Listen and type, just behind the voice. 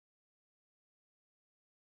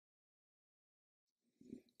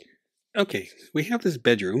Okay, we have this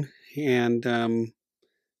bedroom, and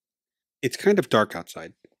it's kind of dark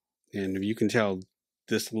outside. And if you can tell,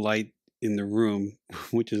 this light in the room,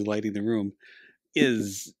 which is lighting the room,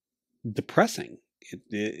 is depressing.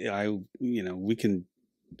 We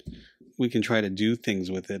can try to do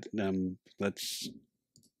things with it. Let's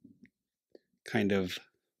kind of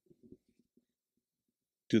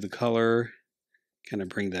do the color, kind of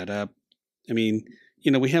bring that up. I mean,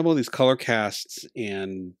 we have all these color casts,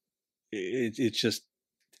 and it's just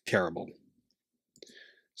terrible.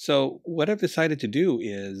 So what I've decided to do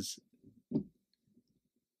is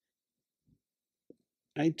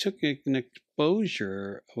I took an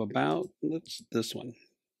exposure of about, this one.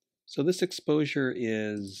 So this exposure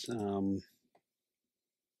is,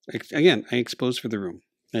 again, I expose for the room.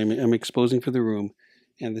 I'm exposing for the room,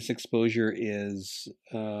 and this exposure is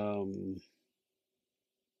 3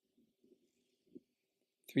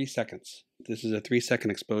 seconds. This is a 3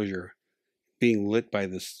 second exposure being lit by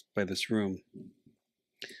this room.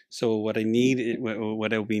 So what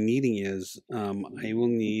what I'll be needing is, I will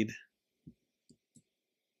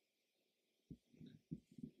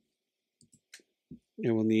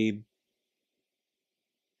need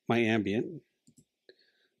my ambient,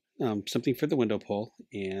 something for the window pull,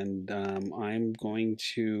 and I'm going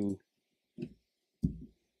to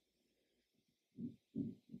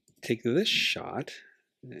take this shot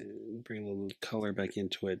and bring a little color back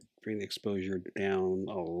into it, bring the exposure down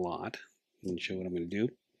a lot, and show what I'm going to do.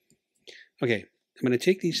 Okay, I'm going to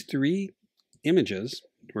take these three images,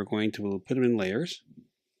 we're going to put them in layers.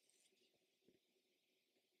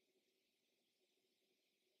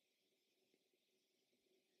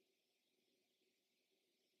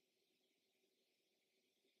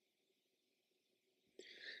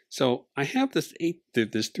 So I have this 3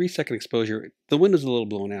 second exposure. The window's a little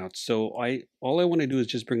blown out, so all I want to do is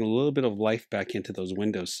just bring a little bit of life back into those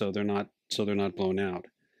windows, so they're not blown out.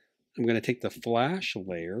 I'm going to take the flash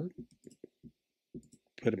layer,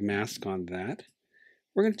 put a mask on that.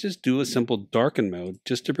 We're going to just do a simple darken mode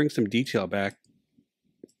just to bring some detail back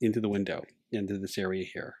into the window, into this area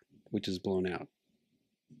here, which is blown out.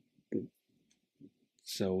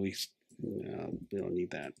 So we don't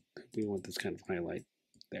need that. We want this kind of highlight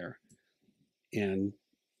there. And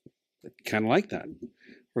kind of like that.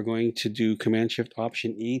 We're going to do Command Shift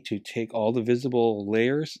Option E to take all the visible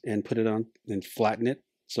layers and put it on and flatten it.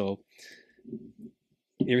 So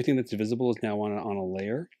everything that's visible is now on a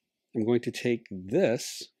layer. I'm going to take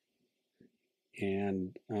this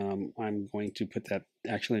and I'm going to put that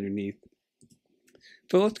actually underneath.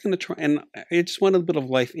 So let's going to try, and I just want a bit of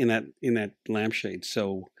life in that lampshade.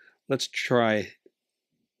 So let's try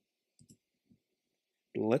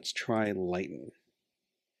lighten.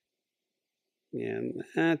 And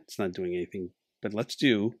that's not doing anything, but let's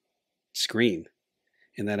do screen,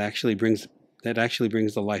 and that actually brings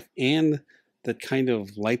the life and that kind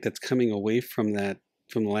of light that's coming away from the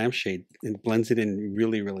lampshade, and blends it in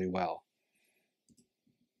really, really well.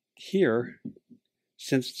 Here,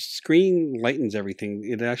 since the screen lightens everything,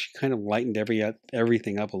 it actually kind of lightened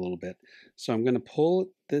everything up a little bit. So I'm going to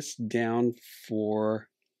pull this down for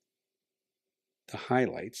the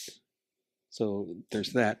highlights. So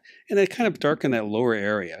there's that, and I kind of darken that lower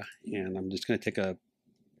area. And I'm just going to take a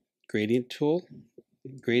gradient tool,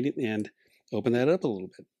 and open that up a little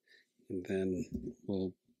bit, and then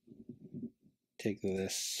we'll take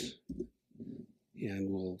this and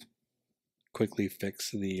we'll quickly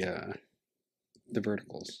fix the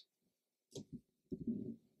verticals.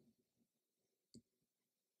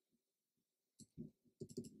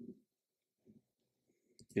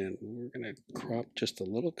 And we're going to crop just a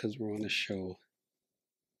little because we want to show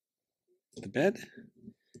the bed.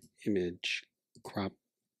 Image crop.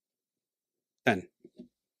 Done.